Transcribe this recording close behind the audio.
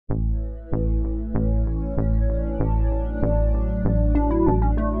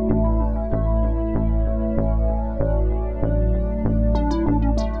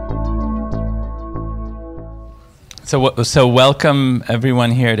So welcome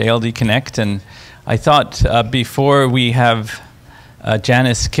everyone here at ALD Connect, and I thought before we have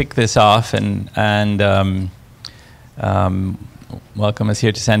Janice kick this off and welcome us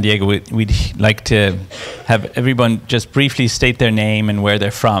here to San Diego, we'd like to have everyone just briefly state their name and where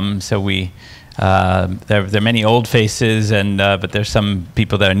they're from. So there are many old faces, but there's some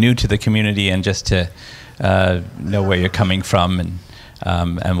people that are new to the community, and just to know where you're coming from,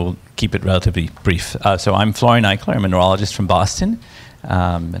 and we'll keep it relatively brief. So I'm Florian Eichler. I'm a neurologist from Boston,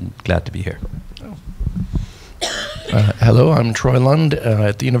 and glad to be here. Hello, I'm Troy Lund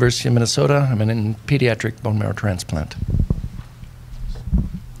at the University of Minnesota. I'm in pediatric bone marrow transplant.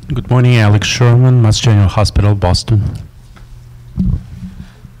 Good morning, Alex Sherman, Mass General Hospital, Boston.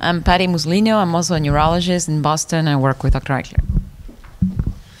 I'm Patty Muslino. I'm also a neurologist in Boston. I work with Dr. Eichler.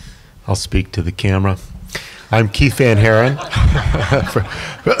 I'll speak to the camera. I'm Keith Van Haren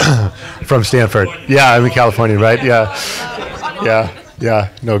from Stanford. Yeah, I'm in California, right? Yeah.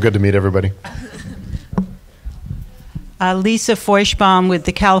 No, good to meet everybody. Lisa Feuchtbaum with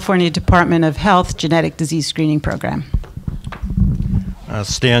the California Department of Health Genetic Disease Screening Program.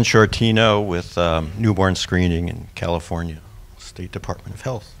 Stan Shortino with newborn screening in California State Department of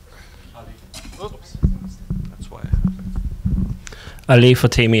Health. That's why. Ali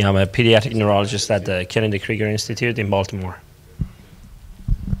Fatemi, I'm a pediatric neurologist at the Kennedy Krieger Institute in Baltimore.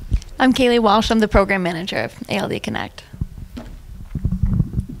 I'm Kaylee Walsh. I'm the program manager of ALD Connect.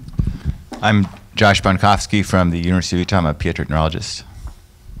 I'm Josh Bonkowski from the University of Utah. I'm a pediatric neurologist.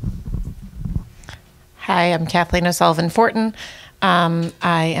 Hi, I'm Kathleen O'Sullivan-Fortin. I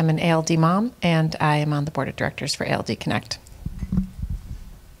am an ALD mom, and I am on the board of directors for ALD Connect.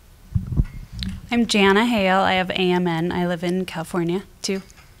 I'm Jana Hale. I have AMN. I live in California, too.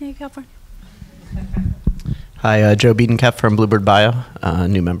 Yay, California. Hi, Joe Biedenkopf from Bluebird Bio, a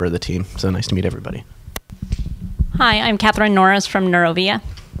new member of the team. So nice to meet everybody. Hi, I'm Catherine Norris from Neurovia.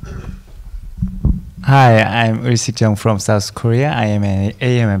 Hi, I'm Uri-Sik Jung from South Korea. I am an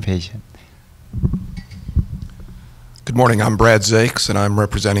AMN patient. Good morning, I'm Brad Zakes, and I'm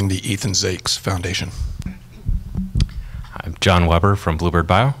representing the Ethan Zakes Foundation. I'm John Weber from Bluebird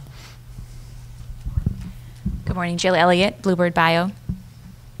Bio. Good morning, Jill Elliott, Bluebird Bio.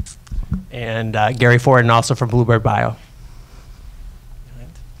 And Gary Ford, and also from Bluebird Bio.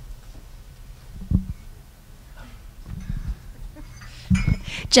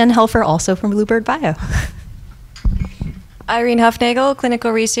 Jen Helfer, also from Bluebird Bio. Irene Hufnagel,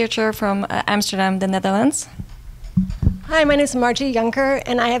 clinical researcher from Amsterdam, the Netherlands. Hi, my name is Margie Junker,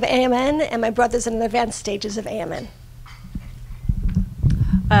 and I have AMN, and my brother's in the advanced stages of AMN.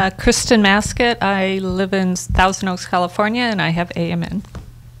 Kristen Maskett. I live in Thousand Oaks, California, and I have AMN.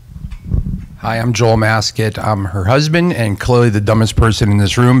 Hi, I'm Joel Maskett. I'm her husband, and clearly the dumbest person in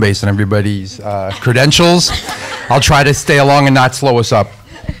this room based on everybody's credentials. I'll try to stay along and not slow us up.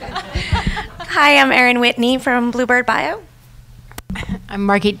 Hi, I'm Erin Whitney from Bluebird Bio. I'm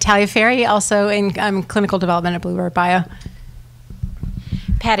Margit Taliaferri, also in clinical development at Bluebird Bio.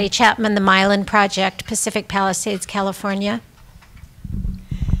 Patty Chapman, the Myelin Project, Pacific Palisades, California.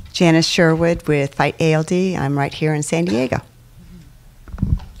 Janice Sherwood with Fight ALD. I'm right here in San Diego.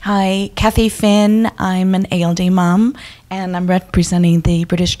 Hi, Kathy Finn. I'm an ALD mom, and I'm representing the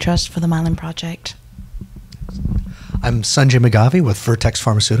British Trust for the Myelin Project. I'm Sanjay Magavi with Vertex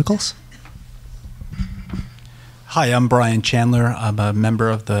Pharmaceuticals. Hi, I'm Brian Chandler. I'm a member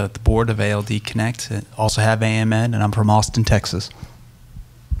of the board of ALD Connect. I also have AMN, and I'm from Austin, Texas.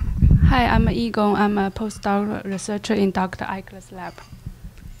 Hi, I'm Egon. I'm a postdoc researcher in Dr. Eichler's lab.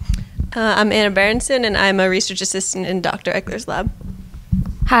 I'm Anna Berenson, and I'm a research assistant in Dr. Eichler's lab.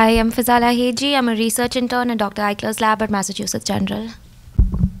 Hi, I'm Fazala Heji. I'm a research intern in Dr. Eichler's lab at Massachusetts General.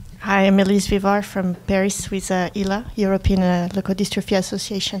 Hi, I'm Elise Vivar from Paris with ELA, European Leukodystrophy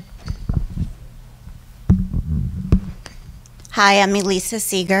Association. Hi, I'm Elisa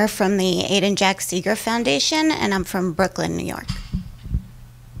Seeger from the Aidan Jack Seeger Foundation, and I'm from Brooklyn, New York.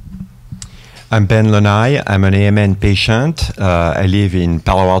 I'm Ben Lanai. I'm an AMN patient. I live in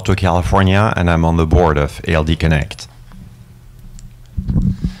Palo Alto, California, and I'm on the board of ALD Connect.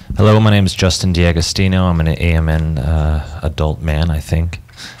 Hello, my name is Justin D'Agostino. I'm an AMN adult man, I think.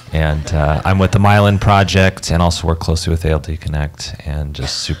 And I'm with the Myelin Project and also work closely with ALD Connect, and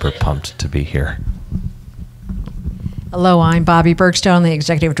just super pumped to be here. Hello, I'm Bobby Bergstone, the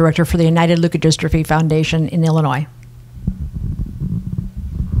Executive Director for the United Leukodystrophy Foundation in Illinois.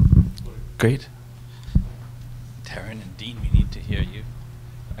 Great. Taryn and Dean, we need to hear you.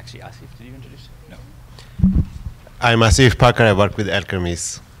 Actually, Asif, did you introduce? No. I'm Asif Parker. I work with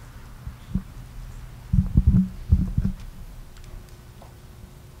Alkermes.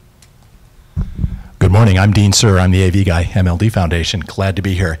 Good morning. I'm Dean Sir. I'm the AV guy, MLD Foundation. Glad to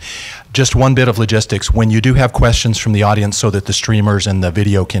be here. Just one bit of logistics. When you do have questions from the audience so that the streamers and the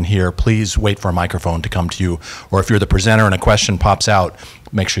video can hear, please wait for a microphone to come to you. Or if you're the presenter and a question pops out,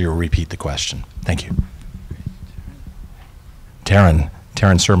 make sure you repeat the question. Thank you.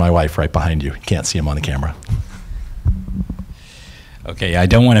 Taryn Sir, my wife, right behind you. You can't see him on the camera. Okay, I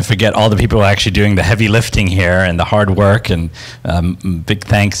don't want to forget all the people who are actually doing the heavy lifting here and the hard work, and big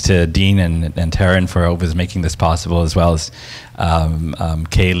thanks to Dean and Taryn for always making this possible, as well as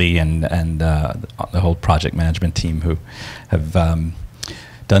Kaylee and the whole project management team who have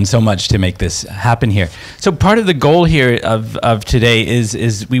done so much to make this happen here. So part of the goal here of today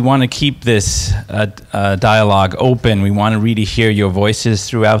is we want to keep this dialogue open. We want to really hear your voices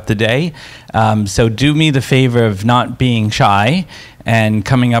throughout the day. So do me the favor of not being shy and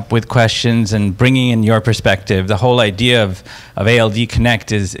coming up with questions and bringing in your perspective. The whole idea of ALD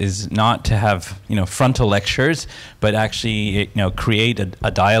Connect is not to have frontal lectures, but actually create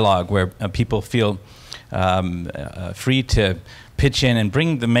a dialogue where people feel free to pitch in and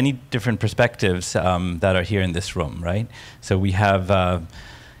bring the many different perspectives that are here in this room, right? So we have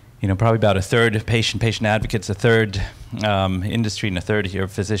probably about a third patient advocates, a third industry, and a third here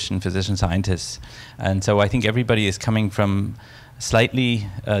physician scientists. And so I think everybody is coming from slightly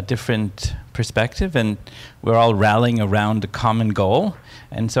different perspective, and we're all rallying around a common goal.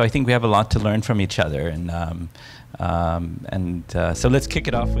 And so I think we have a lot to learn from each other. And so let's kick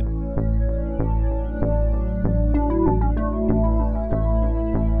it off with